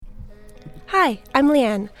Hi, I'm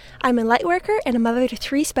Leanne. I'm a lightworker and a mother to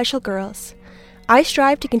 3 special girls. I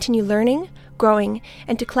strive to continue learning, growing,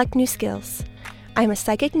 and to collect new skills. I am a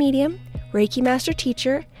psychic medium, Reiki master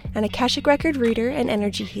teacher, and Akashic record reader and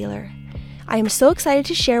energy healer. I am so excited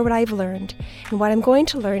to share what I've learned and what I'm going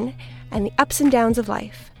to learn and the ups and downs of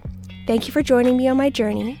life. Thank you for joining me on my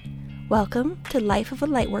journey. Welcome to Life of a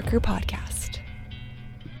Lightworker podcast.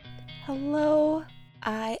 Hello.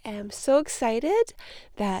 I am so excited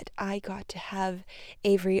that I got to have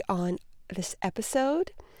Avery on this episode.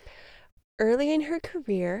 Early in her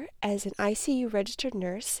career as an ICU registered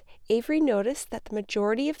nurse, Avery noticed that the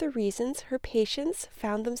majority of the reasons her patients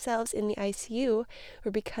found themselves in the ICU were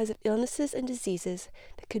because of illnesses and diseases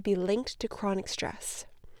that could be linked to chronic stress.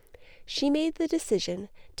 She made the decision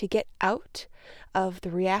to get out of the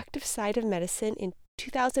reactive side of medicine in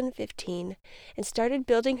 2015 and started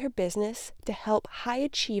building her business to help high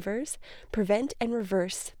achievers prevent and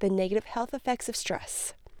reverse the negative health effects of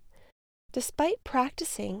stress. Despite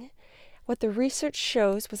practicing what the research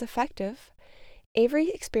shows was effective, Avery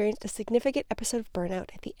experienced a significant episode of burnout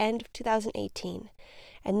at the end of 2018,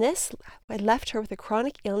 and this left her with a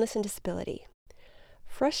chronic illness and disability.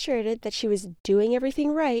 Frustrated that she was doing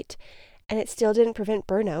everything right and it still didn't prevent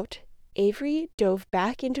burnout, Avery dove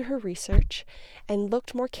back into her research and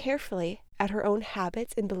looked more carefully at her own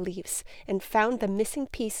habits and beliefs and found the missing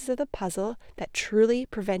pieces of the puzzle that truly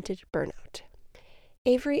prevented burnout.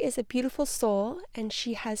 Avery is a beautiful soul, and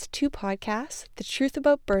she has 2 podcasts, The Truth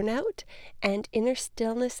About Burnout and Inner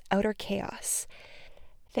Stillness, Outer Chaos.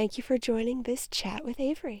 Thank you for joining this chat with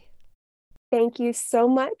Avery. Thank you so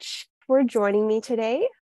much for joining me today.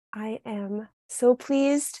 I am so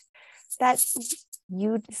pleased that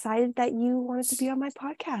you decided that you wanted to be on my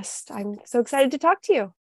podcast. I'm so excited to talk to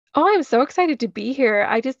you. Oh, I'm so excited to be here.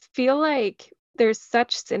 I just feel like there's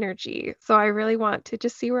such synergy. So I really want to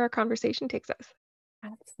just see where our conversation takes us.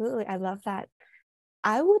 Absolutely. I love that.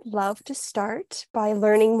 I would love to start by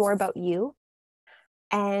learning more about you.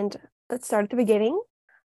 And let's start at the beginning.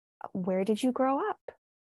 Where did you grow up?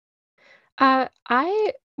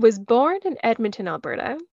 I was born in Edmonton,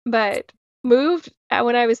 Alberta, but moved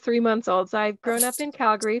when I was 3 months old. So I've grown up in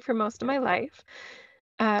Calgary for most of my life.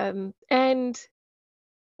 And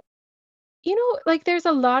like there's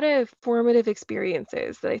a lot of formative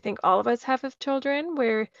experiences that I think all of us have of children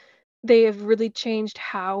where they have really changed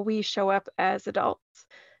how we show up as adults.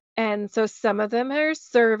 And so some of them are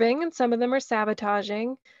serving and some of them are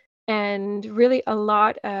sabotaging. And really, a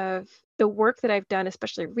lot of the work that I've done,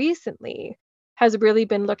 especially recently, has really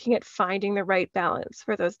been looking at finding the right balance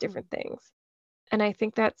for those different things. And I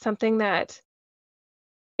think that's something that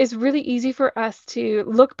is really easy for us to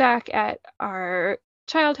look back at our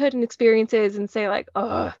childhood and experiences and say, like,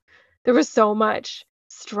 oh, there was so much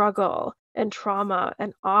struggle and trauma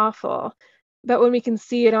and awful. But when we can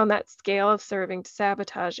see it on that scale of serving to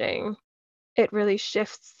sabotaging, it really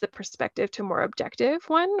shifts the perspective to a more objective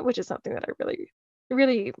one, which is something that I really,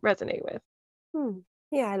 really resonate with.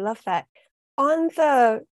 Yeah, I love that.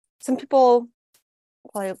 Some people,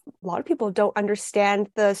 well, a lot of people don't understand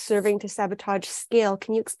the serving to sabotage scale.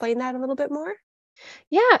 Can you explain that a little bit more?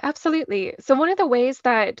 Yeah, absolutely. So one of the ways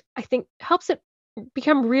that I think helps it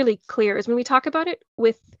become really clear is when we talk about it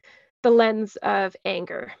with the lens of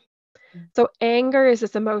anger. So anger is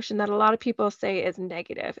this emotion that a lot of people say is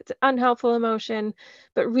negative. It's an unhelpful emotion,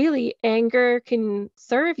 but really anger can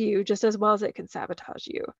serve you just as well as it can sabotage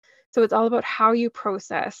you. So it's all about how you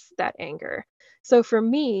process that anger. So for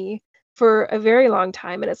me, for a very long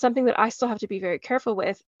time, and it's something that I still have to be very careful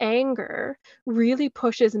with, anger really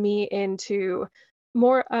pushes me into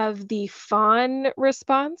more of the fawn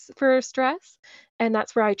response for stress. And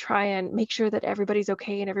that's where I try and make sure that everybody's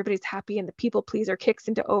okay and everybody's happy and the people pleaser kicks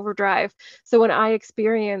into overdrive. So when I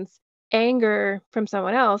experience anger from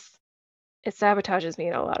someone else, it sabotages me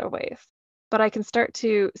in a lot of ways. But I can start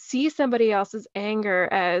to see somebody else's anger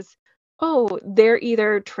as, oh, they're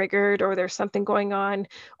either triggered or there's something going on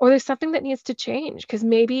or there's something that needs to change because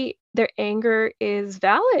maybe their anger is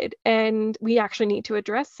valid and we actually need to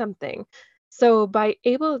address something. So by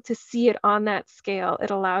able to see it on that scale,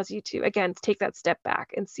 it allows you to, again, take that step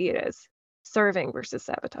back and see it as serving versus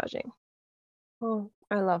sabotaging. Oh,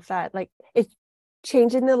 I love that. Like it's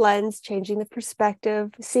changing the lens, changing the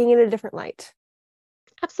perspective, seeing it in a different light.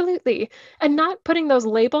 Absolutely. And not putting those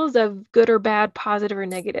labels of good or bad, positive or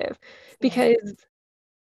negative, Yeah. because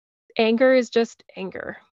anger is just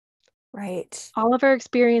anger. Right. All of our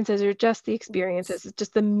experiences are just the experiences. It's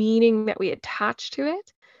just the meaning that we attach to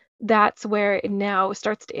it. That's where it now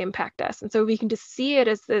starts to impact us. And so we can just see it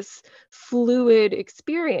as this fluid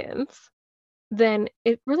experience then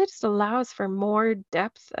it really just allows for more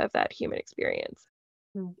depth of that human experience.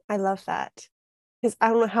 I love that. Because I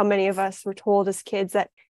don't know how many of us were told as kids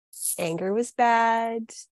that anger was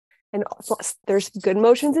bad. And also, there's good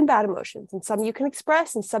emotions and bad emotions, and some you can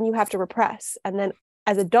express and some you have to repress. And then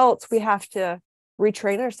as adults, we have to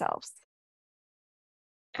retrain ourselves.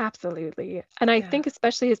 Absolutely. And I Yeah. think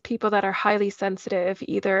especially as people that are highly sensitive,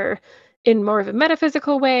 either in more of a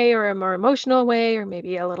metaphysical way or a more emotional way, or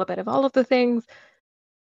maybe a little bit of all of the things,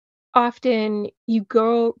 often you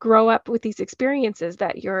grow up with these experiences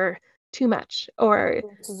that you're too much, or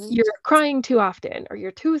Mhm. you're crying too often, or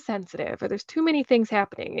you're too sensitive, or there's too many things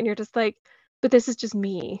happening. And you're just like, but this is just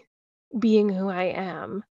me being who I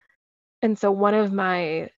am. And so one of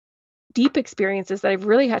my deep experiences that I've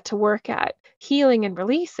really had to work at healing and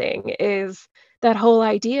releasing is that whole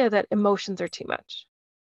idea that emotions are too much.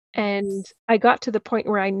 And Yes. I got to the point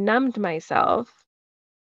where I numbed myself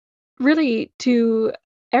really to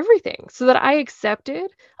everything so that I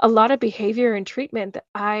accepted a lot of behavior and treatment that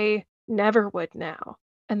I never would now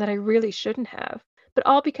and that I really shouldn't have. But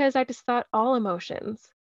all because I just thought all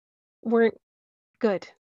emotions weren't good.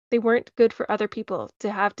 They weren't good for other people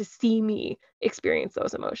to have to see me experience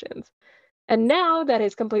those emotions. And now that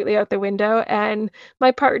is completely out the window, and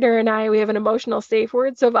my partner and I, we have an emotional safe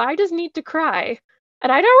word, so if I just need to cry,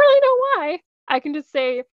 and I don't really know why, I can just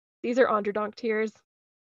say, "These are Onderdonk tears.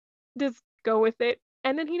 Just go with it,"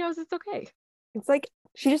 and then he knows it's okay. It's like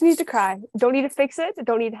she just needs to cry. Don't need to fix it.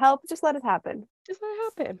 Don't need help. Just let it happen. Just let it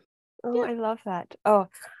happen. Oh, Yeah. I love that. Oh,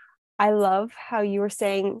 I love how you were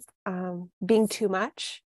saying being too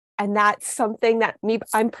much. And that's something that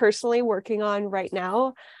I'm personally working on right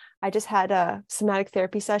now. I just had a somatic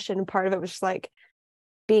therapy session, and part of it was just like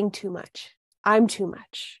being too much. I'm too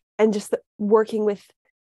much. And just working with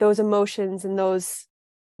those emotions and those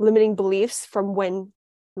limiting beliefs from when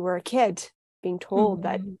you were a kid, being told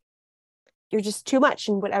that Mhm. you're just too much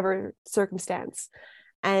in whatever circumstance.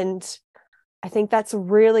 And I think that's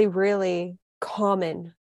really, really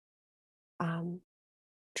common um,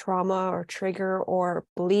 trauma or trigger or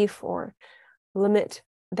belief or limit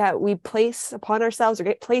that we place upon ourselves or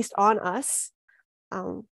get placed on us.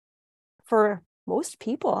 Um, for most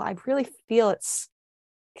people, I really feel it's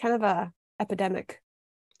kind of a epidemic.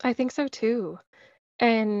 I think so too,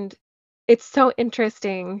 and it's so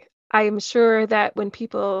interesting. I'm sure that when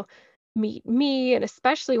people meet me, and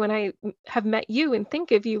especially when have met you and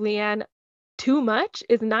think of you, Leanne, too much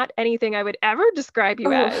is not anything I would ever describe you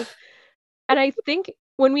Oh, as. And I think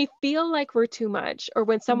when we feel like we're too much, or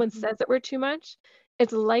when someone mhm. says that we're too much,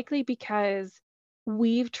 it's likely because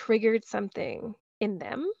we've triggered something in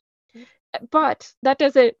them. But that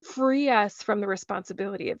doesn't free us from the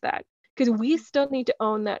responsibility of that, because we still need to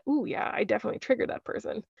own that. "Ooh, yeah, I definitely triggered that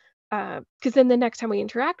person." Because then the next time we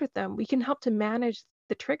interact with them, we can help to manage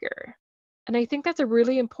the trigger. And I think that's a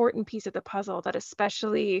really important piece of the puzzle that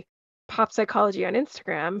especially pop psychology on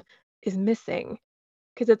Instagram is missing,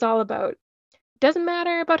 because it's all about, doesn't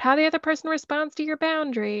matter about how the other person responds to your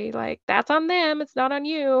boundary. Like, that's on them, it's not on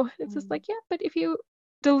you. It's just Mm, like, yeah, but if you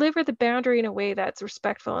deliver the boundary in a way that's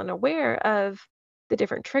respectful and aware of the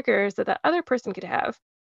different triggers that that other person could have,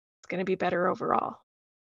 it's going to be better overall.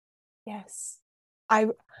 yes, I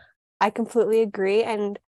I completely agree.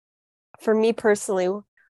 And for me personally,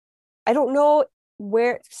 I don't know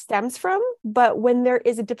where it stems from, but when there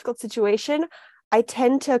is a difficult situation, I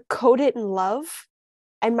tend to code it in love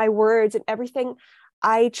and my words and everything.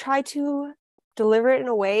 I try to deliver it in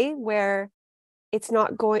a way where it's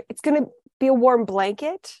going to be a warm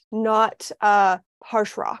blanket, not a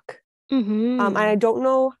harsh rock. And I Mm-hmm. don't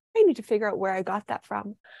know, I need to figure out where I got that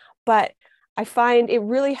from, but I find it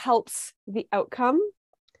really helps the outcome,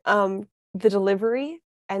 um, the delivery,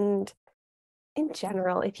 and in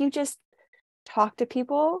general, if you just talk to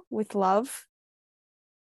people with love,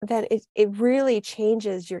 then it really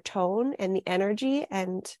changes your tone and the energy,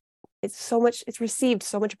 and it's received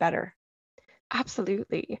so much better.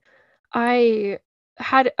 Absolutely. I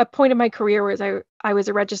had a point in my career where I was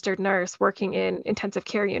a registered nurse working in intensive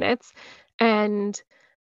care units, and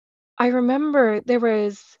I remember there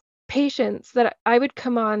was patients that I would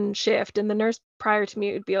come on shift, and the nurse prior to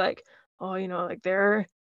me would be like, "Oh, like, they're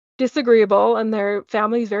disagreeable and their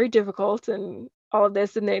family's very difficult and all of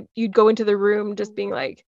this," and then you'd go into the room just being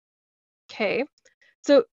like, "Okay."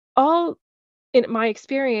 So all in my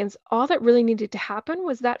experience, all that really needed to happen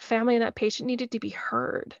was that family and that patient needed to be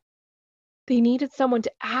heard. They needed someone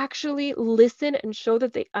to actually listen and show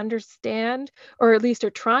that they understand, or at least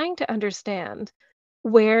are trying to understand,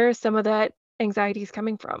 where some of that anxiety is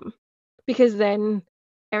coming from, because then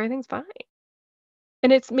everything's fine.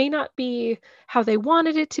 And it may not be how they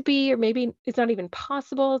wanted it to be, or maybe it's not even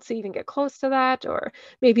possible to even get close to that, or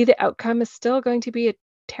maybe the outcome is still going to be a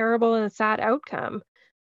terrible and a sad outcome.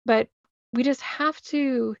 But we just have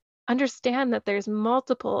to understand that there's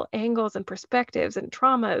multiple angles and perspectives and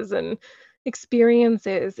traumas and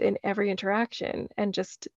experiences in every interaction and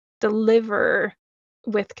just deliver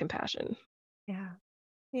with compassion. Yeah.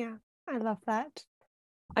 Yeah. I love that.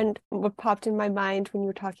 And what popped in my mind when you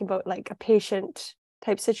were talking about like a patient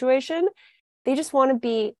type situation, they just want to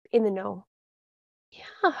be in the know.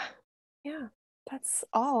 Yeah, Yeah. That's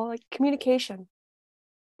all. Like communication.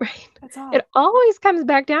 right. That's It all. always comes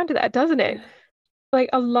back down to that, doesn't it? Yeah. Like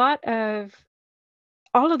a lot of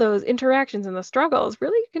all of those interactions and the struggles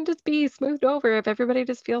really can just be smoothed over if everybody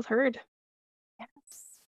just feels heard. Yes.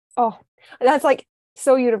 Oh, that's like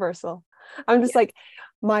so universal. I'm just Yeah. like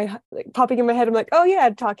like, popping in my head. I'm like, oh yeah,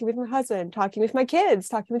 talking with my husband, talking with my kids,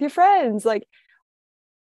 talking with your friends, like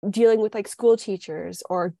dealing with like school teachers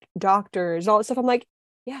or doctors, all that stuff. I'm like,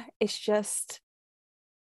 yeah, it's just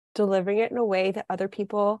delivering it in a way that other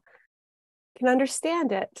people can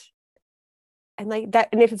understand it. And like that,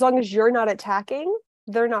 and if as long as you're not attacking,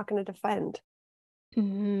 they're not going to defend.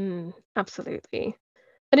 Absolutely.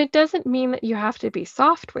 And it doesn't mean that you have to be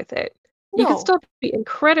soft with it. You can No. still be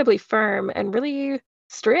incredibly firm and really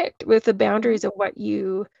strict with the Mhm. boundaries of what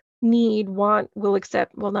you need, want, will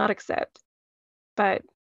accept, will not accept. But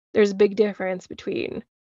there's a big difference between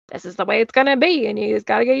this is the way it's going to be and you just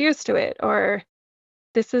got to get used to it, or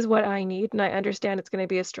this is what I need and I understand it's going to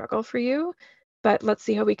be a struggle for you, but let's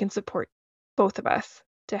see how we can support both of us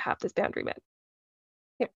to have this boundary met.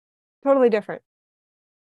 Yeah, totally different.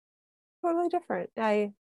 Totally different.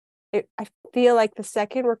 I feel like the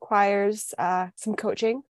second requires some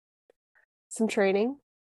coaching, some training,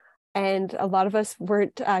 and a lot of us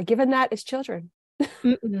weren't given that as children.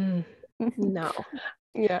 Mm-mm. No.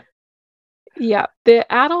 Yeah. Yeah, the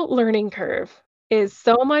adult learning curve is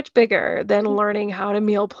so much bigger than learning how to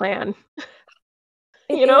meal plan,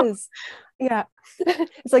 It you know? is. Yeah.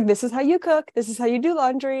 It's like this is how you cook, this is how you do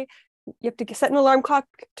laundry. You have to set an alarm clock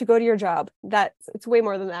to go to your job. That's it's way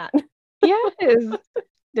more than that. Yes.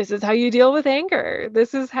 This is how you deal with anger.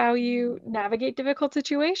 This is how you navigate difficult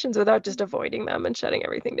situations without just avoiding them and shutting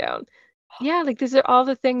everything down. Yeah, like these are all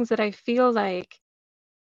the things that I feel like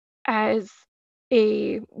as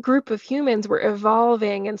a group of humans we're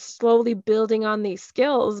evolving and slowly building on these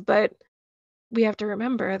skills, but we have to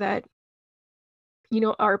remember that,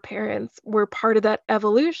 our parents were part of that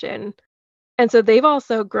evolution. And so they've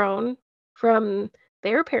also grown from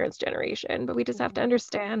their parents' generation, but we just have to Mhm.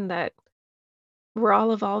 understand that we're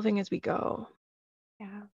all evolving as we go.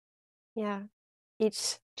 Yeah. Yeah.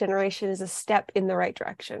 Each generation is a step in the right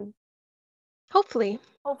direction. Hopefully.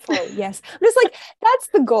 Hopefully, yes. I'm just like, that's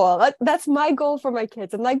the goal. That's my goal for my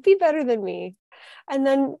kids. I'm like, be better than me. And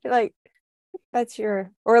then like that's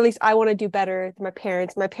your, or at least I want to do better than my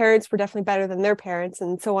parents. My parents were definitely better than their parents,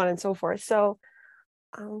 and so on and so forth. So,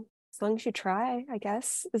 as long as you try, I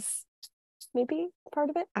guess, is maybe part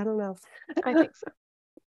of it. I don't know. I think so.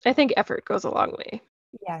 I think effort goes a long way.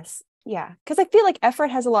 Yes. Yeah. Because I feel like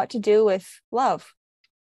effort has a lot to do with love.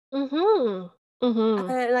 Mhm. Mhm.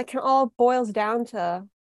 And that can all boils down to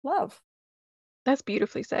love. That's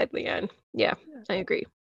beautifully said, Leanne. Yeah, Yeah. I agree.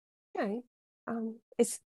 Yeah.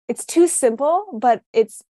 It's too simple, but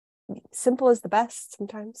it's simple is the best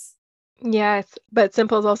sometimes. Yes, but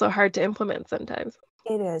simple is also hard to implement sometimes.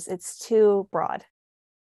 It is. It's too broad,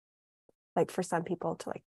 like for some people to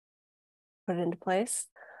like put it into place.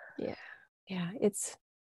 Yeah. Yeah, it's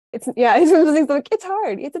yeah, it's one of those things like it's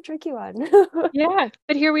hard. It's a tricky one. Yeah,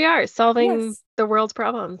 but here we are solving Yes, the world's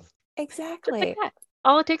problems. Just like exactly. that.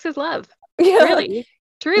 All it takes is love. Yeah, Really.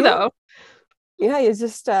 True yeah, though. yeah. It's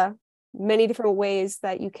just many different ways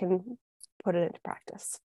that you can put it into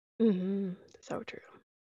practice. So true.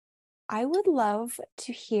 I would love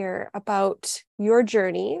to hear about your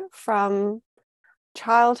journey from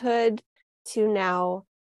childhood to now,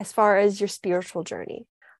 as far as your spiritual journey,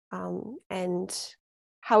 and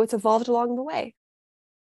how it's evolved along the way.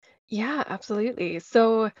 Yeah, absolutely.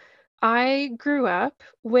 So I grew up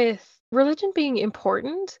with religion being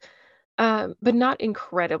important, but not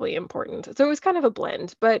incredibly important. So it was kind of a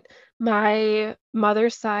blend. But my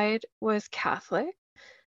mother's side was Catholic,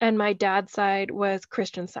 and my dad's side was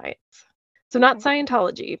Christian Science. So not Okay.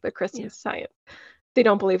 Scientology, but Christian Yeah. Science. They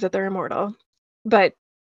don't believe that they're immortal, but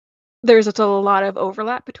there's just a lot of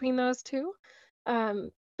overlap between those two.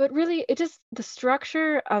 But really, it just the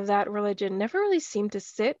structure of that religion never really seemed to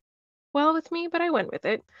sit well with me, but I went with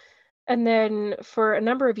it. And then for a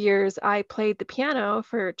number of years, I played the piano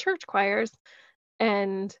for church choirs,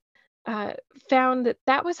 and uh, found that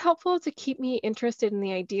that was helpful to keep me interested in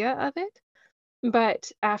the idea of it.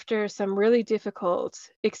 But after some really difficult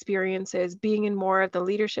experiences being in more of the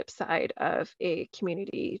leadership side of a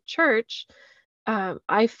community church,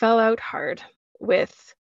 I fell out hard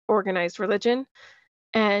with organized religion.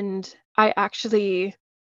 And I actually,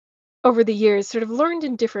 over the years, sort of learned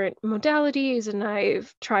in different modalities, and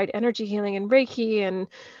I've tried energy healing and Reiki and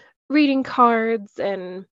reading cards.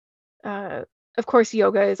 And uh, of course,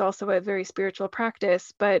 yoga is also a very spiritual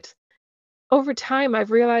practice. But over time,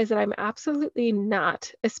 I've realized that I'm absolutely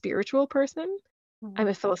not a spiritual person. I'm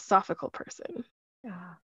a Mhm. philosophical person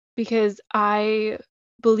Ah, because I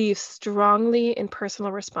believe strongly in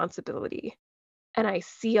personal responsibility. And I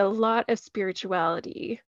see a lot of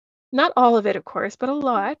spirituality, not all of it, of course, but a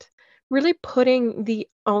lot, really putting the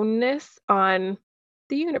onus on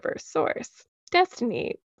the universe, source,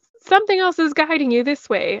 destiny. Something else is guiding you this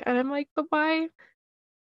way. And I'm like, but why?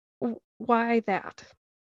 Why that?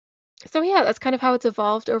 So yeah, that's kind of how it's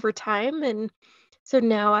evolved over time. And so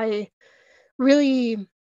now I really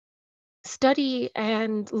study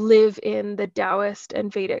and live in the Taoist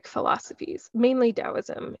and Vedic philosophies. Mainly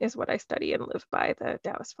Taoism is what I study and live by, the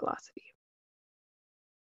Taoist philosophy.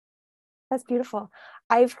 that's beautiful.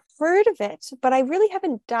 I've heard of it, but I really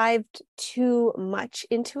haven't dived too much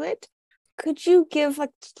into it. Could you give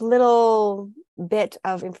like a little bit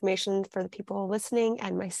of information for the people listening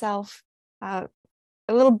and myself? Uh,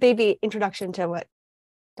 a little baby introduction to what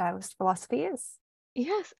Taoist philosophy is.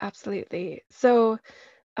 Yes, absolutely. So,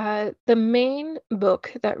 the main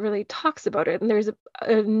book that really talks about it, and there's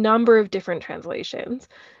a number of different translations,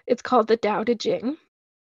 it's called the Tao Te Ching,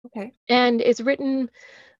 Okay. and it's written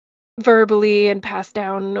verbally and passed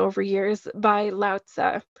down over years by Lao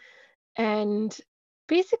Tzu. And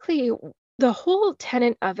basically, the whole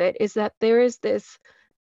tenet of it is that there is this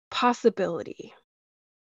possibility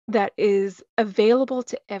that is available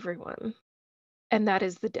to everyone, and that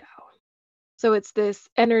is the Tao. So it's this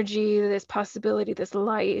energy, this possibility, this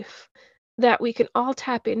life that we can all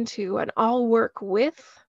tap into and all work with,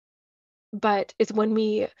 but it's when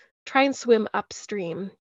we try and swim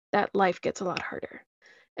upstream that life gets a lot harder.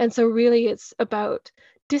 And so really it's about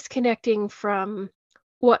disconnecting from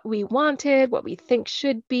what we wanted, what we think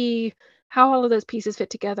should be, how all of those pieces fit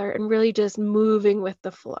together, and really just moving with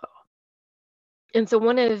the flow. And so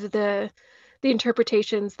one of the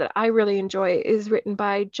interpretations that I really enjoy is written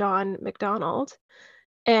by John MacDonald,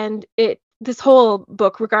 and it this whole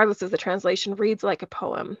book, regardless of the translation, reads like a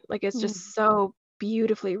poem. Like, it's Mhm. just so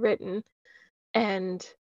beautifully written, and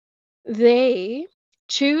they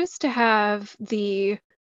choose to have the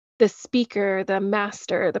speaker, the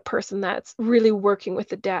master, the person that's really working with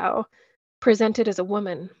the Tao, presented as a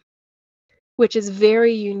woman, which is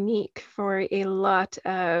very unique for a lot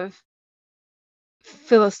of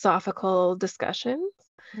philosophical discussions,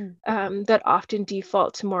 Mm. that often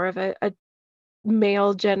default to more of a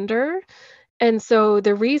male gender. And so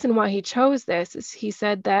the reason why he chose this is he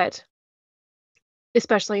said that,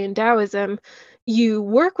 especially in Taoism, you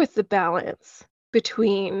work with the balance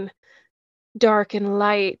between dark and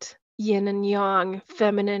light, yin and yang,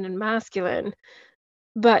 feminine and masculine,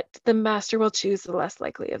 but the master will choose the less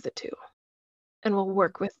likely of the two and will Mm.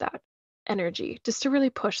 work with that energy just to really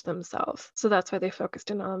push themselves. So that's why they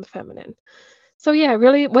focused in on the feminine. So yeah,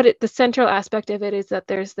 really the central aspect of it is that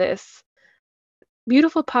there's this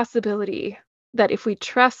beautiful possibility that if we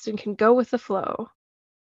trust and can go with the flow,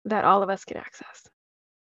 that all of us can access.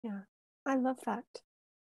 Yeah, I love that.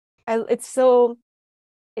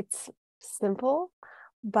 It's simple,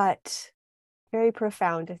 but very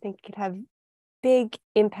profound. I think it could have big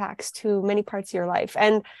impacts to many parts of your life.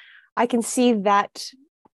 And I can see that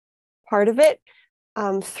part of it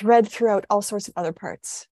thread throughout all sorts of other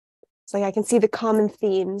parts. It's like I can see the common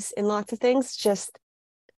themes in lots of things, just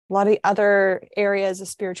a lot of the other areas of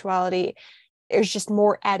spirituality, there's just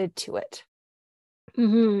more added to it.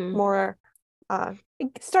 Hmm. More,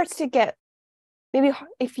 it starts to get maybe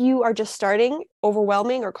if you are just starting,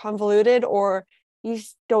 overwhelming or convoluted, or you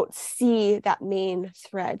just don't see that main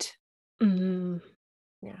thread. Hmm.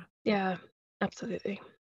 Yeah, Yeah, absolutely.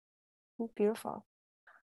 beautiful.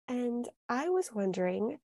 And I was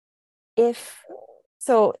wondering if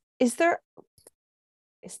so, is there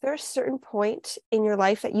a certain point in your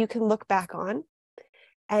life that you can look back on,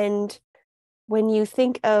 and when you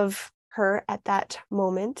think of her at that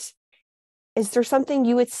moment, is there something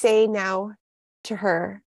you would say now to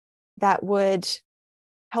her that would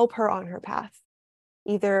help her on her path?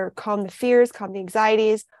 Either calm the fears, calm the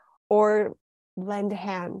anxieties, or lend a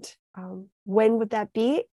hand. When would that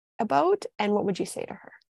be about? And what would you say to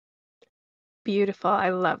her? Beautiful. I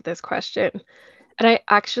love this question. And I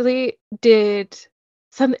actually did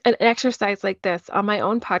an exercise like this on my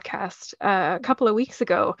own podcast a couple of weeks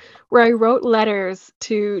ago, where I wrote letters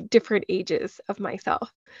to different ages of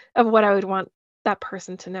myself, of what I would want that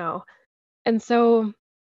person to know. And so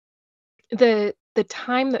the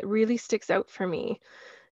time that really sticks out for me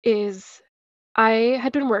is I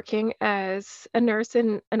had been working as a nurse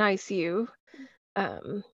in an ICU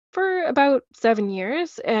um, for about 7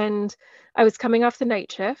 years, and I was coming off the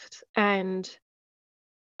night shift, and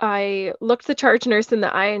I looked the charge nurse in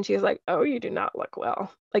the eye, and she was like, "Oh, you do not look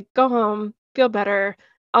well. Like, go home, feel better.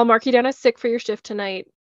 I'll mark you down as sick for your shift tonight.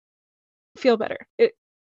 Feel better. It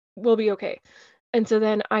will be okay." And so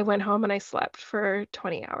then I went home and I slept for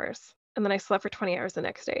 20 hours, and then I slept for 20 hours the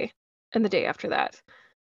next day and the day after that.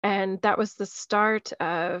 And that was the start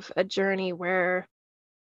of a journey where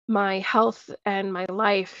my health and my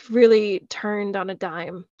life really turned on a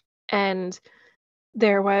dime. And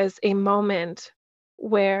there was a moment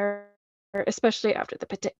where, especially after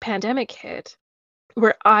the pandemic hit,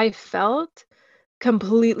 where I felt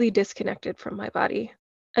completely disconnected from my body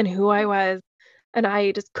and who I was. And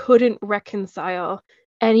I just couldn't reconcile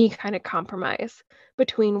any kind of compromise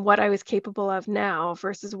between what I was capable of now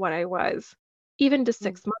versus what I was even just Mm.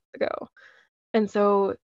 6 months ago. And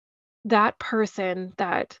so that person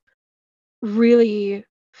that really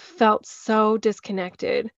felt so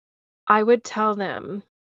disconnected, I would tell them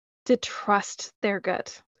to trust their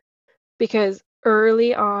gut, because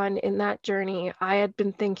early on in that journey, I had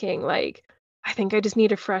been thinking, like, I think I just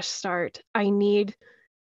need a fresh start. I need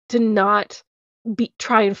to not be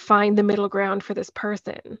try and find the middle ground for this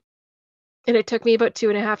person. And it took me about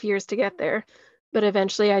 2.5 years to get there. But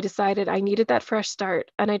eventually I decided I needed that fresh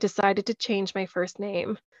start, and I decided to change my first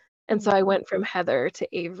name. And so Mm. I went from Heather to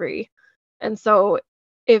Avery. And so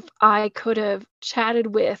if I could have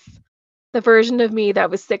chatted with the version of me that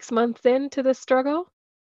was 6 months into the struggle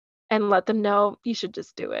and let them know, you should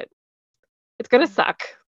just do it. It's gonna Yeah. suck.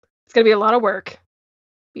 It's gonna be a lot of work.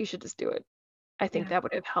 But you should just do it. I think Yeah. that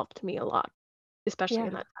would have helped me a lot, especially in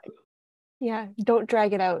Yeah. that time. Yeah. Don't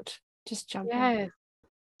drag it out. Just jump in. Yes.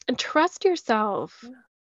 And trust yourself. Yeah.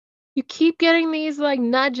 You keep getting these like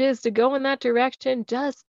nudges to go in that direction.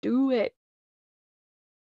 Just do it.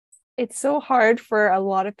 It's so hard for a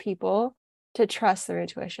lot of people to trust their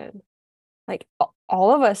intuition. Like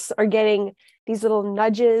all of us are getting these little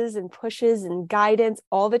nudges and pushes and guidance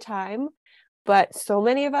all the time, but so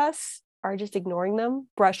many of us are just ignoring them,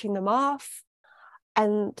 brushing them off,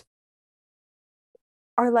 and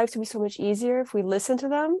our lives would be so much easier if we listen to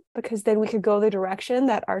them, because then we could go the direction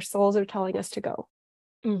that our souls are telling us to go.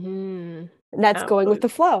 Mhm. And that's going with the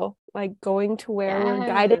Absolutely. flow, like going to where we're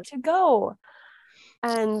guided Yes. to go.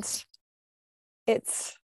 And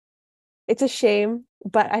it's it's a shame,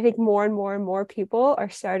 but I think more and more and more people are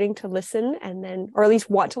starting to listen, and then, or at least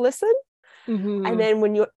want to listen. And Mhm.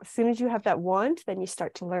 then as soon as you have that want, then you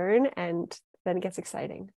start to learn, and then it gets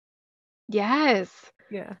exciting. Yes.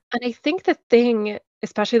 Yeah. And I think the thing,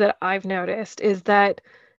 especially that I've noticed, is that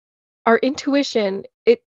our intuition,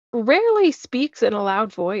 it rarely speaks in a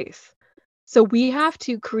loud voice. So we have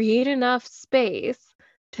to create enough space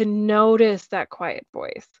to notice that quiet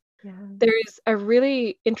voice. Yeah. There's a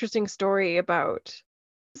really interesting story about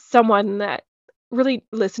someone that really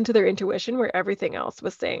listened to their intuition where everything else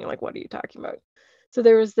was saying, like, "What are you talking about?" So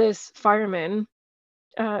there was this fireman,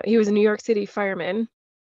 he was a New York City fireman,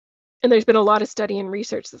 and there's been a lot of study and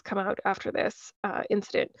research that's come out after this,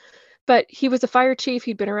 incident. But he was a fire chief,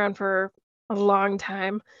 he'd been around for a long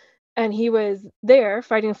time, and he was there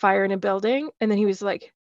fighting a fire in a building, and then he was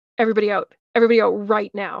like, everybody out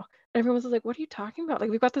right now." And everyone was like, "What are you talking about? Like,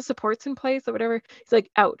 we've got the supports in place or whatever." He's like,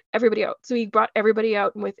 "Out, everybody out." So he brought everybody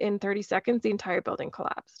out, and within 30 seconds, the entire building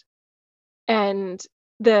collapsed. And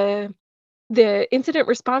the the incident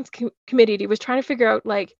response committee was trying to figure out,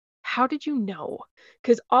 like, how did you know?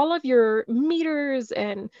 Because all of your meters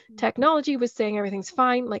and technology was saying everything's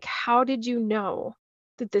fine. Like, how did you know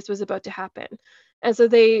that this was about to happen? And so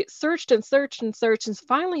they searched and searched and searched and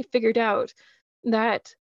finally figured out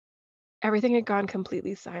that everything had gone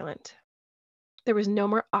completely silent. There was no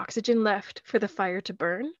more oxygen left for the fire to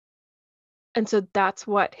burn. And so that's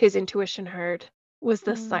what his intuition heard, was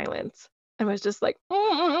the Mm. silence, and was just like,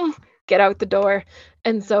 Get out the door."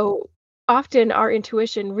 And Yeah. so often our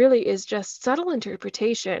intuition really is just subtle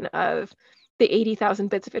interpretation of the 80,000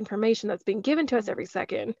 bits of information that's being given to us Mm. every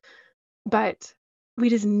second. But we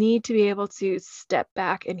just need to be able to step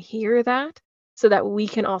back and hear that so that we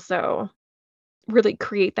can also really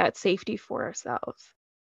create that safety for ourselves.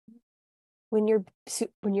 When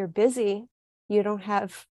you're busy, you don't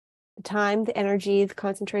have the time, the energy, the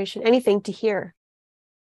concentration, anything to hear.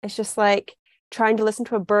 It's just like trying to listen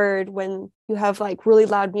to a bird when you have like really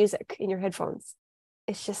loud music in your headphones.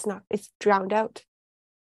 It's just not, it's drowned out.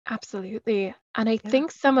 Absolutely. And I Yeah.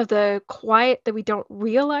 think some of the quiet that we don't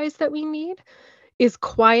realize that we need is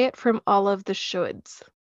quiet from all of the shoulds.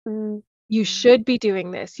 Mm, You yeah. should be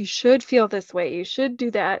doing this. You should feel this way. You should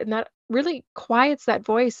do that. And that really quiets that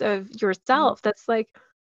voice of Mm, yourself that's like,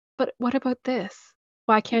 but what about this?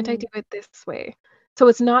 Why can't I mm, do it this way? So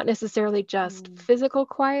it's not necessarily just mm. physical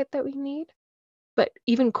quiet that we need, but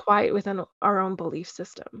even quiet within our own belief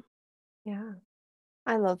system. Yeah.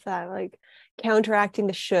 I love that. Like counteracting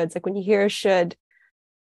the shoulds. Like when you hear a should,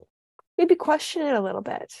 maybe question it a little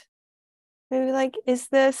bit. Maybe like, is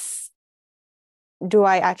this, do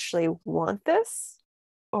I actually want this?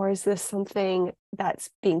 Or is this something that's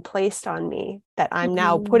being placed on me that I'm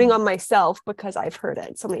now putting Mhm. on myself because I've heard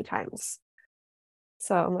it so many times?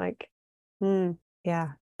 So I'm like,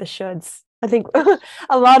 yeah, the shoulds. I think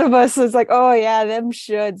a lot of us was like, oh yeah, them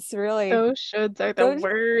shoulds really. Those shoulds are the Those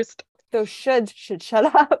worst. those shoulds should shut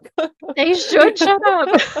up. They should shut up.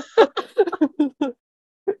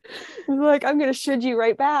 Like, I'm gonna should you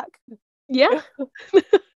right back. Yeah,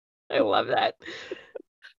 I love that.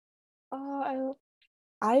 Oh,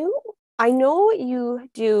 I I know you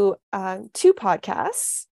do two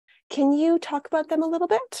podcasts. Can you talk about them a little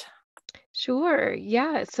bit? Sure.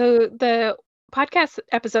 Yeah. So the podcast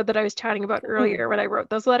episode that I was chatting about Mm, earlier, when I wrote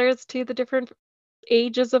those letters to the different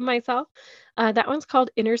ages of myself, that one's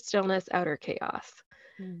called Inner Stillness, Outer Chaos.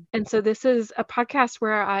 mm, And so this is a podcast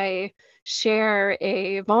where I share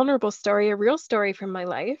a vulnerable story, a real story from my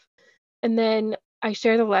life. And then I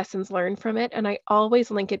share the lessons learned from it. And I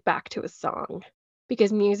always link it back to a song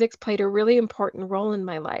because music's played a really important role in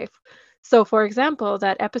my life. So, for example,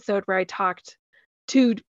 that episode where I talked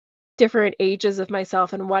to different ages of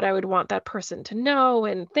myself and what I would want that person to know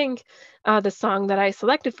and think, the song that I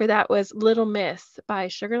selected for that was Little Miss by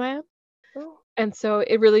Sugarland. oh, And so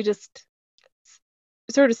it really just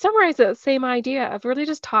sort of summarize that same idea of really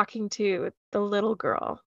just talking to the little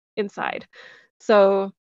girl mm, inside.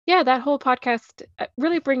 So, yeah, that whole podcast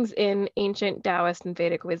really brings in ancient Taoist and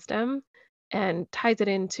Vedic wisdom and ties it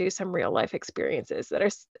into some real life experiences that are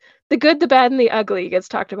the good, the bad, and the ugly gets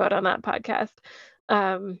talked about on that podcast.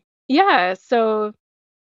 Um, yeah, so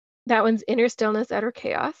that one's Inner Stillness, Outer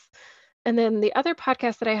Chaos. And then the other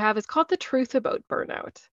podcast that I have is called The Truth About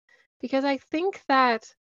Burnout, because I think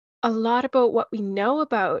that a lot about what we know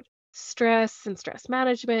about stress and stress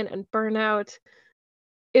management and burnout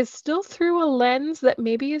is still through a lens that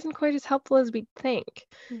maybe isn't quite as helpful as we think.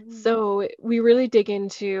 mhm, So we really dig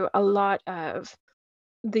into a lot of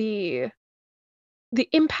the the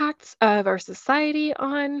impacts of our society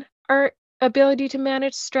on our ability to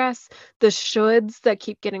manage stress, the shoulds that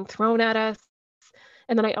keep getting thrown at us.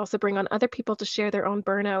 And then I also bring on other people to share their own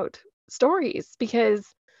burnout stories because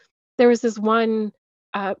there was this one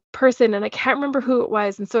person, and I can't remember who it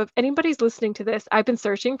was. And so, if anybody's listening to this, I've been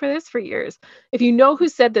searching for this for years. If you know who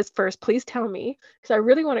said this first, please tell me because I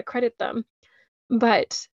really want to credit them.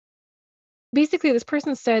 But basically, this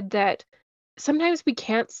person said that sometimes we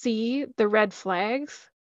can't see the red flags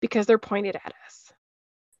because they're pointed at us.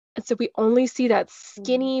 And so we only see that mm,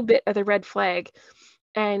 skinny bit of the red flag.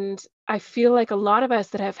 And I feel like a lot of us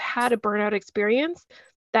that have had a burnout experience,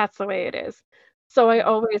 that's the way it is. So I mm,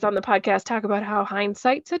 always on the podcast talk about how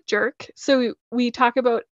hindsight's a jerk. So we talk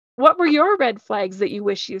about what were your red flags that you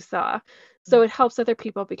wish you saw. So mm. it helps other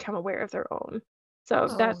people become aware of their own. So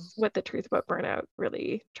Oh, that's what the truth about burnout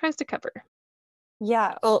really tries to cover.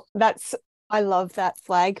 yeah. Oh, I love that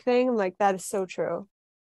flag thing. I'm like, that is so true.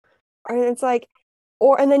 And it's like,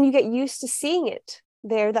 and then you get used to seeing it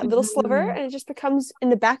there, that little sliver, Mhm. and it just becomes in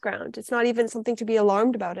the background. It's not even something to be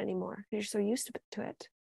alarmed about anymore. You're so used to it.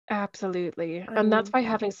 Absolutely. And that's Um, why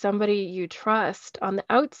having somebody you trust on the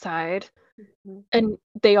outside mhm. and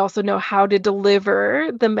they also know how to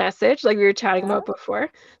deliver the message, like we were chatting Yeah. about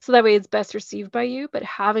before, so that way it's best received by you, but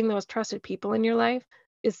having those trusted people in your life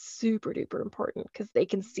is super duper important because they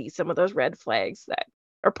can see some of those red flags that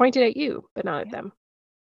are pointed at you, but not at Yeah. them.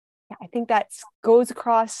 Yeah, I think that goes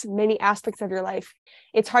across many aspects of your life.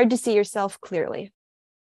 It's hard to see yourself clearly.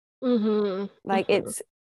 Mhm. Like Mhm. it's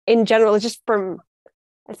in general, it's just from,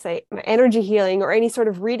 let's say, my energy healing or any sort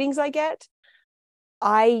of readings I get,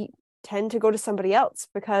 I tend to go to somebody else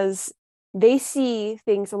because they see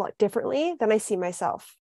things a lot differently than I see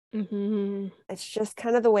myself. Mhm. It's just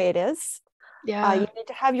kind of the way it is. You Yeah. need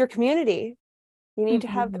to have your community. You need to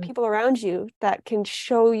have the Mhm. people around you that can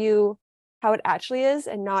show you how it actually is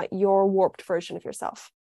and not your warped version of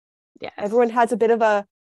yourself. Everyone Yes. has a bit of a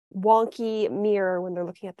wonky mirror when they're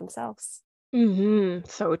looking at themselves. Mhm.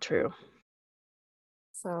 So true.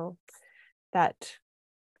 So that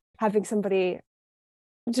having somebody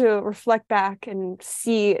to reflect back and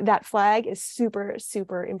see that flag is super,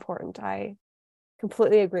 super important. I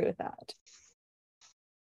completely agree with that.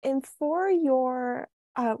 And for your,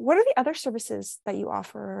 what are the other services that you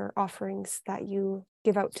offer, or offerings that you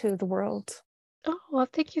give out to the world? Oh, well,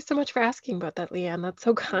 thank you so much for asking about that, Leanne. That's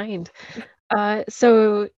so kind.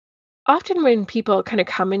 So often when people kind of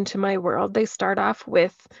come into my world, they start off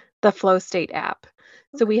with the Flow State app.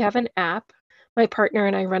 So we Okay. have an app. My partner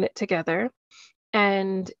and I run it together,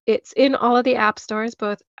 and it's in all of the app stores,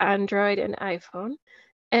 both Android and iPhone.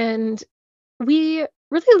 And we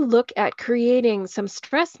really look at creating some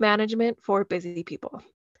stress management for busy people.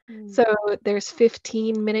 Mm. So there's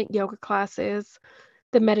 15-minute yoga classes,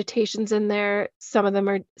 the meditations in there, some of them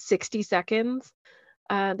are 60 seconds.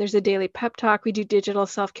 There's a daily pep talk. We do digital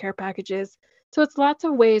self care packages. So it's lots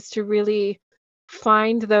of ways to really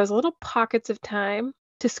find those little pockets of time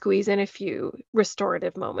to squeeze in a few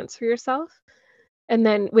restorative moments for yourself. And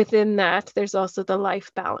then within that, there's also the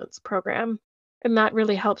life balance program. And that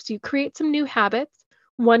really helps you create some new habits,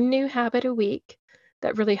 one new habit a week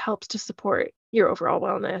that really helps to support your overall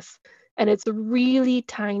wellness. And it's really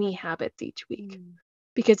tiny habits each week Mm.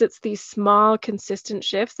 because it's these small, consistent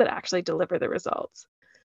shifts that actually deliver the results.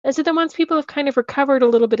 And so then once people have kind of recovered a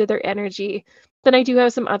little bit of their energy, then I do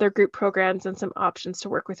have some other group programs and some options to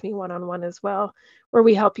work with me one on one as well, where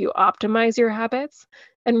we help you optimize your habits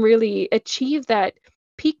and really achieve that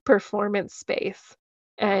peak performance space.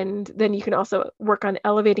 And then you can also work on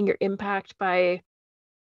elevating your impact by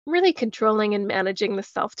really controlling and managing the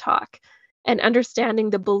self talk and understanding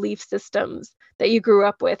the belief systems that you grew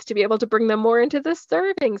up with to be able to bring them more into the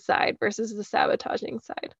serving side versus the sabotaging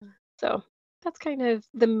side. So that's kind of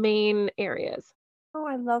the main areas. Oh,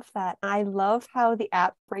 I love that. I love how the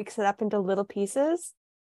app breaks it up into little pieces.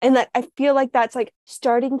 And that I feel like that's like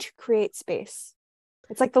starting to create space.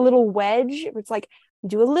 It's like the little wedge. It's like you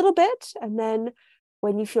do a little bit, and then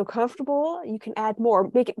when you feel comfortable, you can add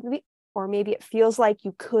more. Or maybe it feels like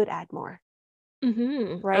you could add more,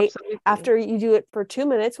 right? Absolutely. After you do it for 2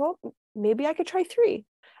 minutes, well, maybe I could try three.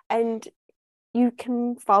 And you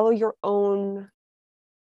can follow your own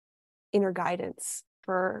inner guidance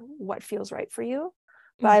for what feels right for you.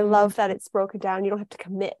 But I hmm love that it's broken down. You don't have to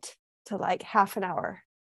commit to like half an hour,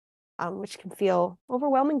 which can feel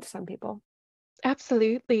overwhelming to some people.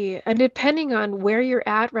 Absolutely. And depending on where you're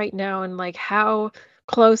at right now and like how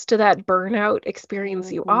close to that burnout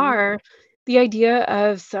experience you Mhm. are, the idea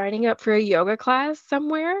of signing up for a yoga class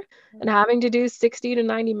somewhere and having to do 60 to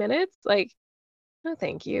 90 minutes, like, no,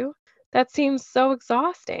 thank you. That seems so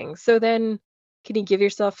exhausting. So then, can you give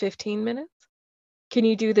yourself 15 minutes? Can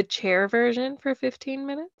you do the chair version for 15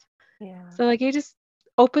 minutes? Yeah. So, like, it just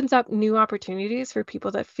opens up new opportunities for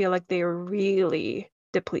people that feel like they are really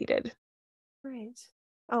depleted. Right.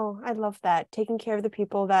 Oh, I love that. Taking care of the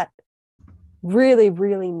people that really,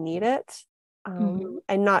 really need it, hmm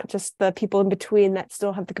and not just the people in between that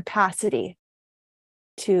still have the capacity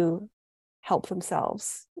to help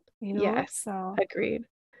themselves, you know? Yes, So, agreed.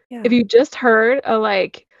 If yeah. you just heard a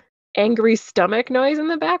like angry stomach noise in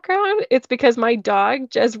the background, it's because my dog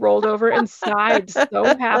just rolled over and sighed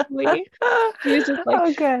so happily. He was just like,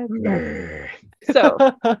 Oh, good. "Grr." So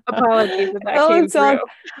apologies if that Oh, came it's all,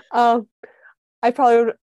 through. um, I probably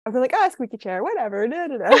would, I'd be like, ah, squeaky chair, whatever. Da,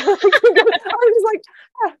 da, da. I was just like,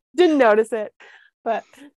 ah, didn't notice it. But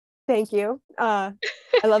thank you. I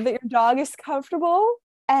love that your dog is comfortable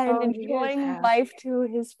and Oh, he is enjoying life happy. to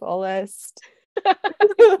his fullest.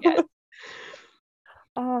 Yes.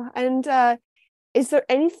 And is there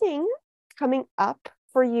anything coming up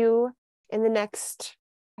for you in the next,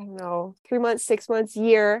 I don't know, 3 months, 6 months,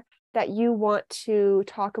 year that you want to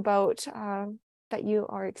talk about, that you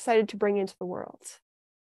are excited to bring into the world?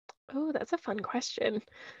 Oh, that's a fun question.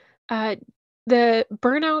 Uh, the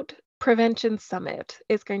Burnout Prevention Summit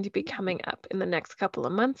is going to be coming up in the next couple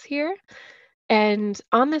of months here. And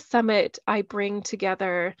on this summit, I bring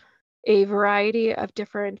together a variety of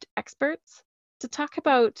different experts to talk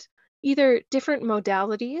about either different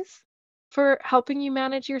modalities for helping you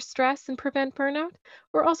manage your stress and prevent burnout,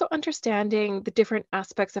 or also understanding the different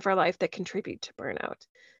aspects of our life that contribute to burnout.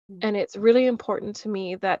 And it's really important to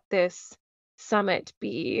me that this summit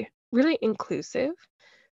be really inclusive.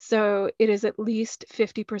 So it is at least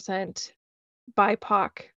 50%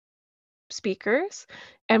 BIPOC speakers.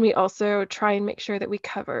 And we also try and make sure that we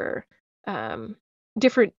cover um,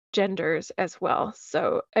 different genders as well.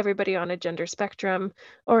 So everybody on a gender spectrum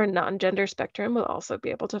or a non-gender spectrum will also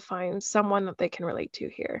be able to find someone that they can relate to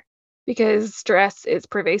here. Because stress is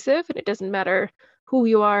pervasive and it doesn't matter who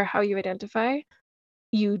you are, how you identify,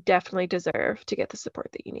 you definitely deserve to get the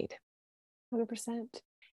support that you need. 100%.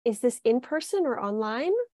 Is this in person or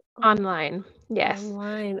online? Online, yes.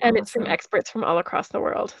 Online. And it's from Awesome. experts from all across the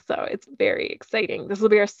world, so it's very exciting. This will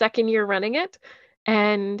be our 2nd year running it,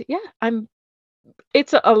 and yeah, I'm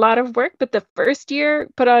it's a lot of work, but the first year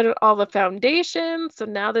put on all the foundation, so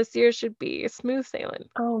now this year should be smooth sailing.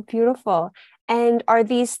 Oh, beautiful. And are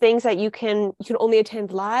these things that you can only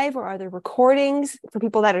attend live, or are there recordings for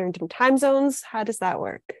people that are in different time zones? How does that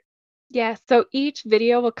work? Yeah, so each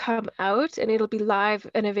video will come out and it'll be live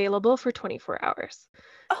and available for 24 hours.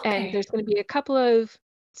 And Okay. there's going to be a couple of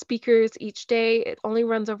speakers each day. It only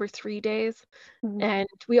runs over 3 days. Mhm, And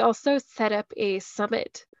we also set up a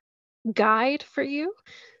summit guide for you.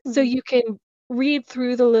 So mhm, you can read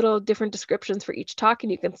through the little different descriptions for each talk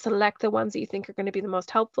and you can select the ones that you think are going to be the most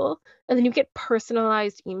helpful. And then you get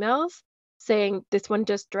personalized emails saying, this one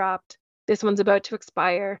just dropped, this one's about to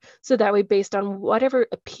expire. So that way, based on whatever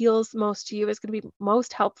appeals most to you is going to be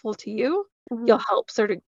most helpful to you, you'll mhm. help sort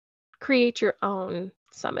of create your own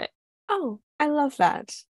summit. Oh, I love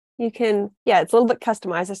that. You can, yeah, it's a little bit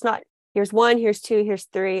customized. It's not here's one, here's two, here's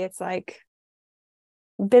three. It's like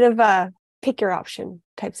a bit of a pick your option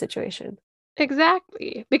type situation.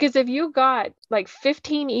 Exactly. Because if you got like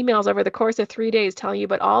 15 emails over the course of 3 days telling you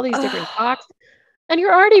about all these different talks, and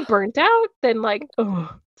you're already burnt out, then like,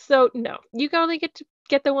 oh, so no, you can only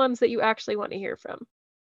get the ones that you actually want to hear from.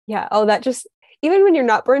 Yeah. Oh, that just, even when you're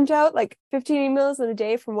not burnt out, like 15 emails in a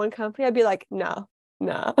day from one company, I'd be like, no,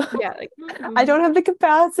 no. Yeah, like, I don't have the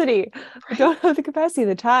capacity. I right. don't have the capacity,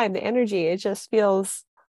 the time, the energy. It just feels,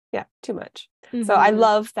 yeah, too much. So I Hmm.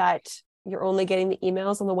 love that you're only getting the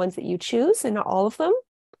emails on the ones that you choose and not all of them.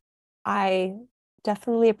 I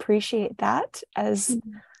definitely appreciate that as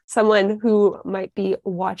someone who might be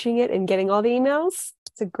watching it and getting all the emails.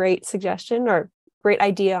 It's a great suggestion or great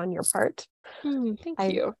idea on your part. Thank I,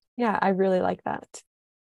 you. yeah, I really like that.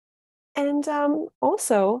 And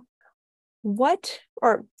also, what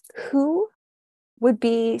or who would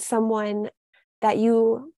be someone that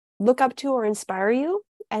you look up to or inspire you?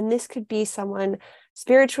 And this could be someone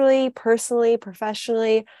spiritually, personally,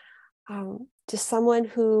 professionally, just someone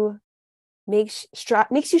who makes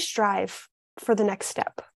you strive for the next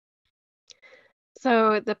step.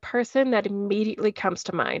 So the person that immediately comes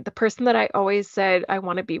to mind, the person that I always said I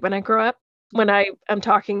want to be when I grow up, when I am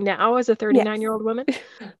talking now as a Yes. 39-year-old woman,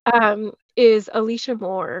 is Alicia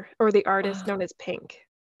Moore, or the artist known as Pink.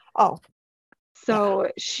 Oh, yeah. So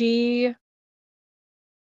she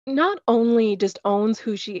not only just owns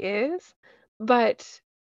who she is, but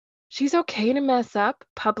she's okay to mess up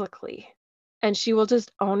publicly, and she will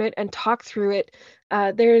just own it and talk through it.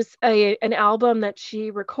 There's an album that she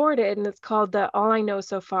recorded, and it's called the All I Know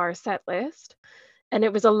So Far set list, and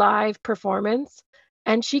it was a live performance,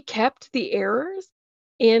 and she kept the errors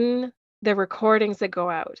in the recordings that go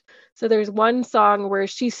out. So there's one song where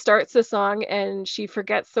she starts the song and she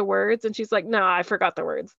forgets the words, and she's like, "No, I forgot the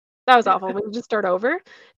words. That was awful. We just start over."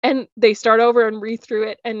 And they start over and read through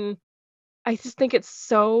it, and I just think it's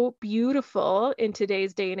so beautiful in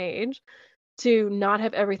today's day and age to not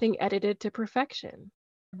have everything edited to perfection.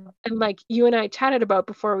 And like you and I chatted about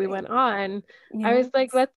before we went on, I was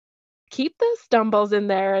like, Yes. let's keep the stumbles in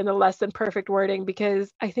there and the less than perfect wording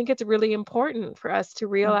because I think it's really important for us to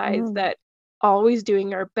realize Mhm. that always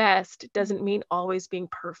doing our best doesn't mean always being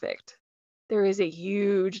perfect. There is a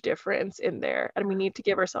huge difference in there, and we need to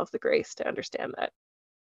give ourselves the grace to understand that.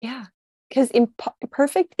 Yeah. Because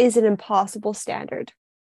perfect is an impossible standard.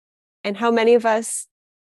 And how many of us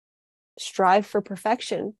strive for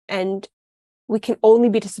perfection and we can only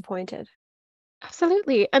be disappointed?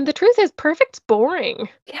 Absolutely. And the truth is, perfect's boring.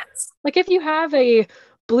 Yes. Like if you have a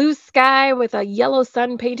blue sky with a yellow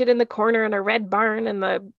sun painted in the corner and a red barn and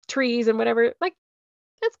the trees and whatever, like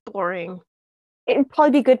that's boring. It'd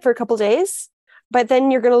probably be good for a couple days, but then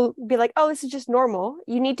you're going to be like, oh, this is just normal.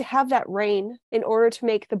 You need to have that rain in order to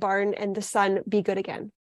make the barn and the sun be good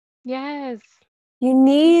again. Yes. You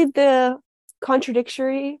need the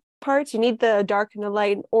contradictory parts. You need the dark and the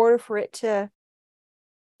light in order for it in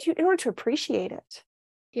order to appreciate it.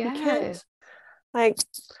 You Yes. can't like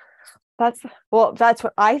that's that's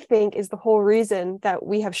what I think is the whole reason that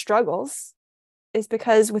we have struggles is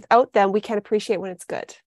because without them we can't appreciate when it's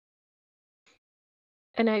good.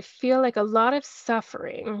 And I feel like a lot of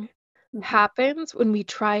suffering Mhm. happens when we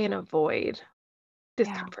try and avoid Yeah.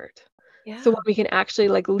 discomfort. So when Yeah. we can actually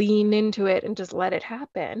like lean into it and just let it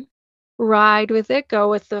happen, ride with it, go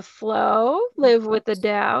with the flow, live with the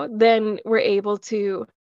doubt, then we're able to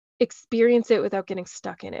experience it without getting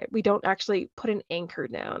stuck in it. We don't actually put an anchor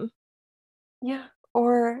down. Yeah.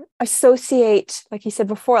 Or associate, like you said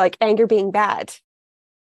before, like anger being bad.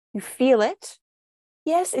 You feel it.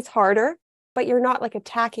 Yes, it's harder. but you're not like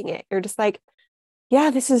attacking it. You're just like, yeah,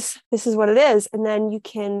 this is what it is. And then you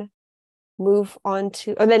can move on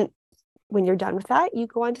to, and then when you're done with that, you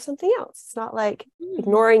go on to something else. It's not like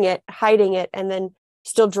ignoring it, hiding it, and then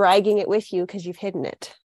still dragging it with you because you've hidden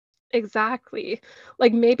it. Exactly.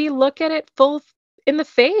 Like, maybe look at it in the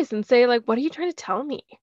face and say, like, "What are you trying to tell me?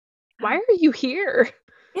 Why are you here?"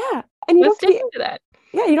 Yeah. And you don't Let's have to dig be, into that.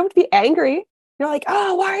 yeah, you don't have to be angry. You're like,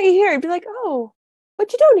 oh, why are you here? You'd be like, oh,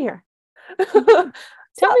 what you doing here? Mhm.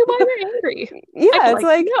 Tell me Stop. why you're angry. I'd Yeah, it's like to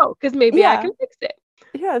like, know, because maybe I yeah, can fix it.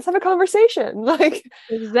 yeah, let's have a conversation. Like,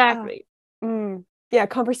 uh, Exactly. yeah,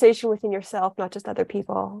 conversation within yourself, not just other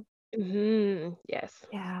people. Yes.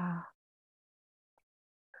 Yeah.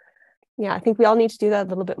 Yeah, I think we all need to do that a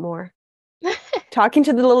little bit more. Talking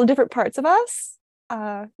to the little different parts of us,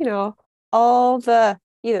 you know, all the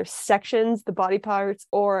either sections, the body parts,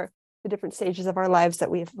 or the different stages of our lives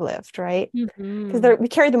that we've lived, right? Mhm. Because we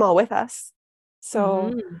carry them all with us.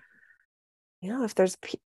 So, Mhm. if there's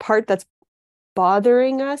a part that's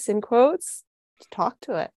bothering us, in quotes, just talk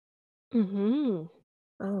to it. Mhm.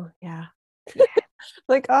 Oh, yeah. Yeah.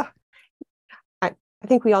 Like, oh, I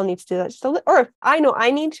think we all need to do that just a little, or I know I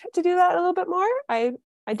need to do that a little bit more. I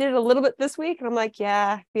did it a little bit this week, and I'm like,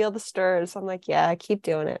 yeah, feel the stirs. I'm like, yeah, keep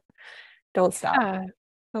doing it. Don't stop. Yeah.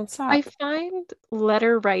 Don't I stop. find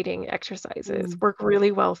letter writing exercises Mm, work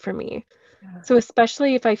really well for me. yeah. So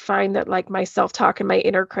especially if I find that, like, my self-talk and my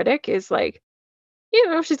inner critic is like,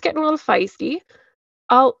 she's getting a little feisty,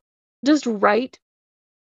 I'll just write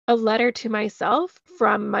a letter to myself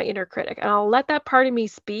from my inner critic, and I'll let that part of me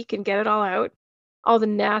speak and get it all out, all the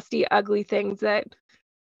nasty, ugly things that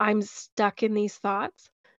I'm stuck in these thoughts.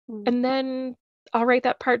 Mm, And then I'll write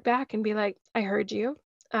that part back and be like, "I heard you.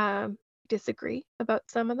 Disagree about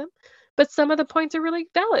some of them, but some of the points are really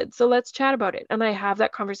valid. So let's chat about it." And I have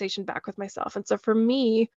that conversation back with myself. And so for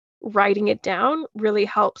me, writing it down really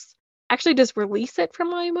helps actually just release it from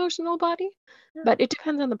my emotional body. yeah. But it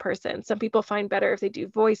depends on the person. Some people find better if they do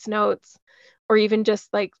voice notes or even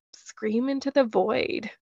just like scream into the void,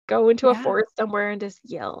 go into a Yeah. forest somewhere and just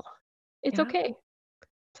yell. It's Yeah. okay.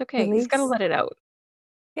 It's okay. You just got to Release. let it out.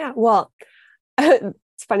 Yeah. Well,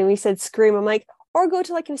 it's funny when you said scream. I'm like, or go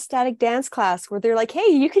to like an ecstatic dance class where they're like, hey,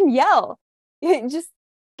 you can yell. Just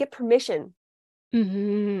get permission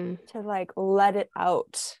Hmm. to like let it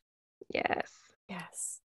out. Yes.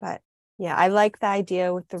 Yes. But yeah, I like the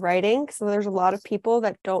idea with the writing. So there's a lot of people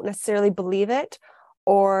that don't necessarily believe it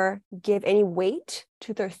or give any weight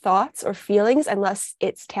to their thoughts or feelings unless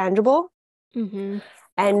it's tangible. Mhm.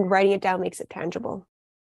 And writing it down makes it tangible.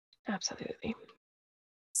 Absolutely.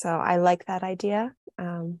 So I like that idea.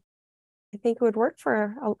 I think it would work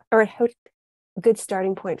for, or a good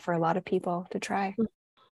starting point for a lot of people to try. Mm.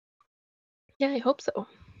 Yeah, I hope so.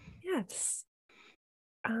 Yes.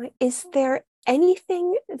 Is there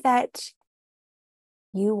anything that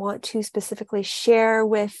you want to specifically share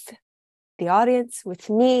with the audience, with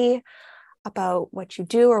me, about what you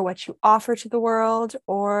do or what you offer to the world,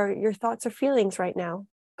 or your thoughts or feelings right now?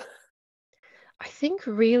 I think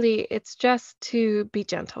really it's just to be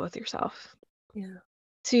gentle with yourself, Yeah.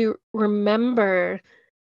 to remember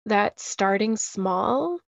that starting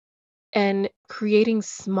small and creating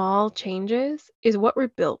small changes is what we're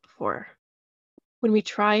built for. When we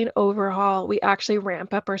try and overhaul, we actually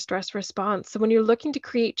ramp up our stress response. So when you're looking to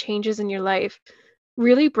create changes in your life,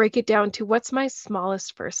 really break it down to what's my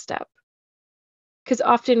smallest first step. Because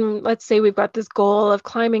often, let's say we've got this goal of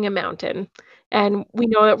climbing a mountain, and we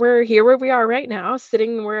know that we're here where we are right now,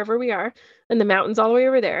 sitting wherever we are, and the mountain's all the way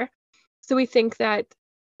over there. So we think that,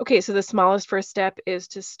 okay, so the smallest first step is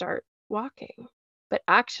to start walking. But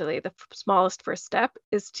actually, the smallest first step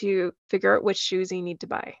is to figure out which shoes you need to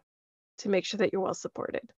buy to make sure that you're well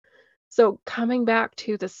supported. So coming back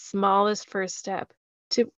to the smallest first step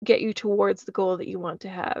to get you towards the goal that you want to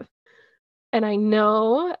have. And I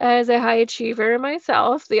know as a high achiever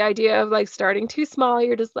myself, the idea of like starting too small,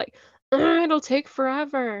 you're just like, "Ugh, it'll take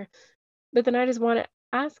forever." But then I just want to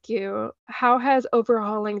ask you, how has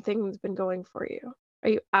overhauling things been going for you? Are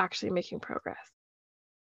you actually making progress?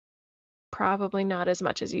 Probably not as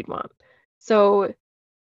much as you'd want. So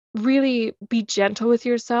really be gentle with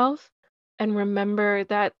yourself and remember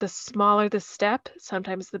that the smaller the step,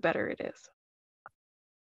 sometimes the better it is.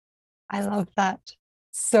 I love that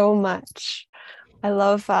so much. I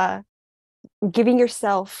love giving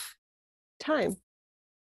yourself time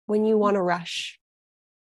when you want to rush,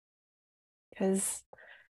 because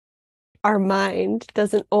our mind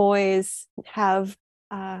doesn't always have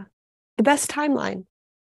uh, the best timeline,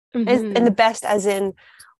 and the Mhm. best as in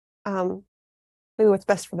um, maybe what's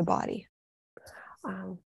best for the body.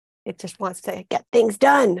 Um, it just wants to get things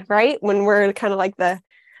done, right? When we're kind of like the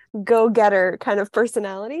go-getter kind of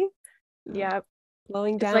personality. Yeah.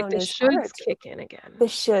 Slowing It's like down the is hard. shoulds kick in again. The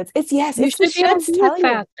shoulds. You It's the should be able to shoulds do it telling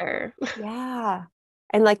you. faster. Yeah.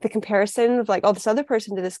 And like the comparison of like, oh, this other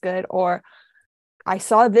person did this good, or I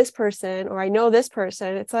saw this person, or I know this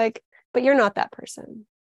person. It's like, but you're not that person.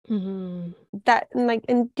 Hmm. That and like,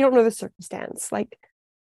 and you don't know the circumstance. Like,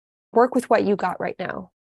 work with what you got right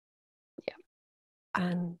now. Yeah.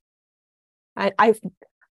 Um,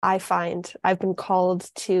 I find I've been called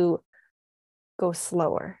to go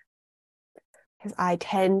slower because I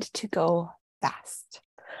tend to go fast.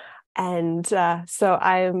 And so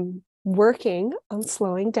I'm working on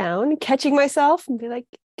slowing down, catching myself and be like,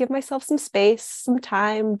 give myself some space, some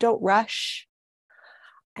time, don't rush.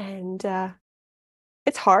 And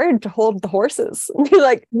it's hard to hold the horses and be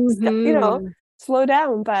like, Hmm. slow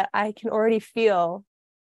down. But I can already feel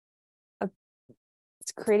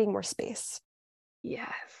it's creating more space. Yes.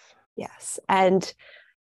 Yes. And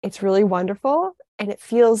it's really wonderful. And it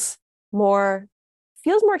feels more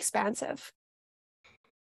expansive.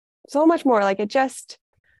 So much more like it just,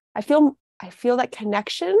 I feel that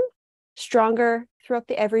connection stronger throughout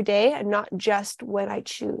the everyday and not just when I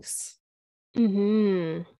choose.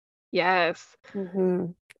 Hmm. Yes. Hmm.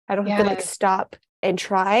 I don't have to like Yes. stop and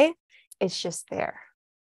try. It's just there.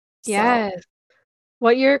 So, Yes.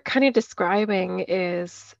 What you're kind of describing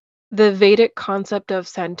is the Vedic concept of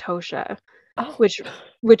santosha, oh, which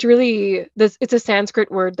which really this it's a Sanskrit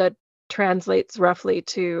word that translates roughly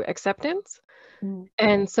to acceptance. mm,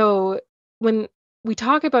 And so when we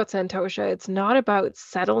talk about santosha, it's not about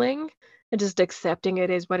settling and just accepting it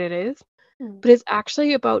is what it is, mm, but it's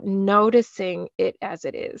actually about noticing it as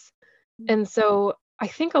it is. mm, And so I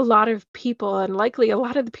think a lot of people, and likely a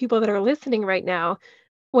lot of the people that are listening right now,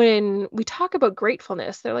 when we talk about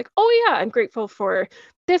gratefulness, they're like, oh, yeah, I'm grateful for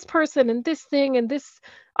this person and this thing and this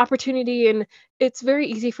opportunity. And it's very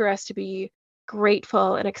easy for us to be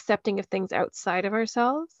grateful and accepting of things outside of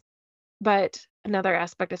ourselves. But another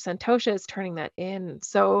aspect of Santosha is turning that in.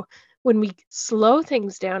 So when we slow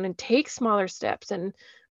things down and take smaller steps and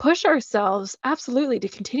push ourselves absolutely to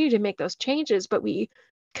continue to make those changes, but we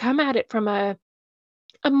come at it from a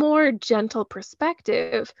more gentle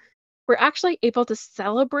perspective, we're actually able to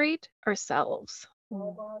celebrate ourselves.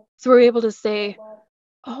 mm. So we're able to say,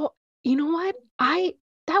 "Oh, you know what? I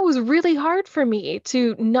that was really hard for me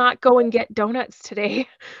to not go and get donuts today.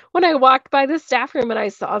 When I walked by the staff room and I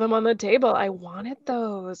saw them on the table, I wanted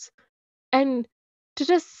those." And to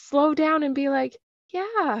just slow down and be like,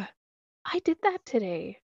 "Yeah, I did that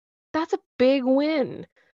today." That's a big win.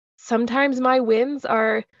 Sometimes my wins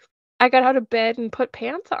are I got out of bed and put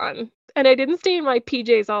pants on, and I didn't stay in my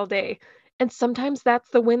PJs all day. And sometimes that's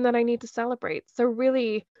the win that I need to celebrate. So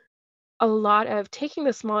really, a lot of taking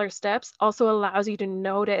the smaller steps also allows you to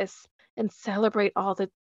notice and celebrate all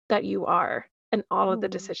that you are and all of the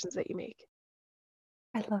Mm. decisions that you make.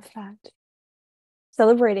 I love that.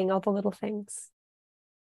 Celebrating all the little things.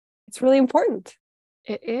 It's really important.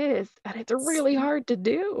 It is, and it's really hard to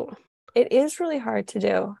do. It is really hard to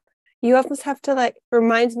do. You almost have to like,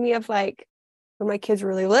 reminds me of like when my kids were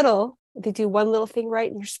really little, they do one little thing right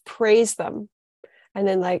and you just praise them. And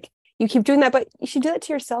then like you keep doing that, but you should do that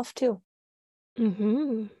to yourself too.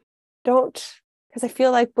 Mhm. Don't, because I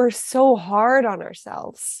feel like we're so hard on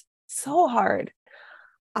ourselves. So hard.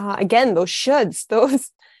 Again, those shoulds, those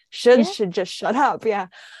shoulds Yeah, should just shut up. Yeah.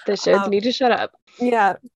 the shoulds Um, need to shut up.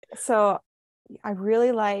 yeah. So I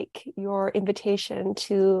really like your invitation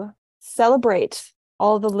to celebrate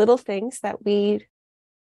all the little things that we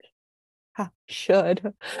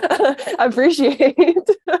should appreciate.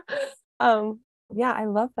 um, yeah, I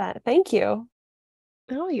love that. Thank you.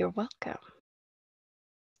 Oh, you're welcome.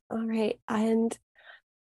 All right. And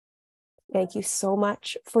thank you so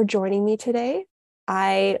much for joining me today.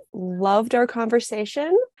 I loved our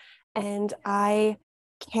conversation and I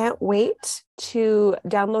can't wait to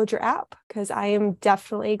download your app because I am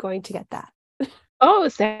definitely going to get that. Oh,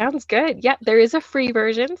 sounds good. Yeah, there is a free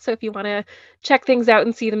version. So if you want to check things out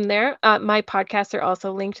and see them there, my podcasts are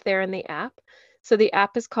also linked there in the app. So the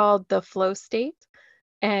app is called The Flow State,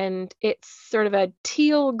 and it's sort of a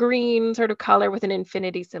teal green sort of color with an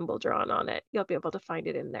infinity symbol drawn on it. You'll be able to find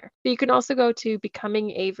it in there. But you can also go to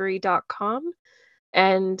becomingavery.com,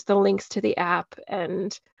 and the links to the app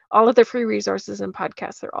and all of the free resources and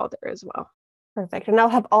podcasts are all there as well. Perfect. And I'll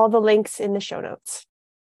have all the links in the show notes.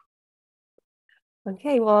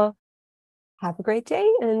 Okay, well, have a great day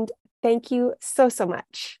and thank you so, so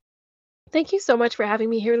much. Thank you so much for having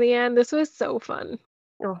me here, Leanne. This was so fun.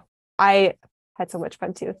 Oh, I had so much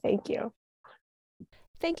fun too. Thank you.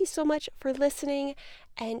 thank you so much for listening.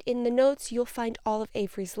 And in the notes, you'll find all of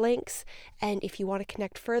Avery's links. And if you want to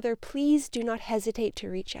connect further, please do not hesitate to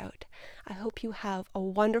reach out. I hope you have a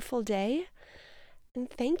wonderful day. And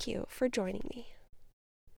thank you for joining me.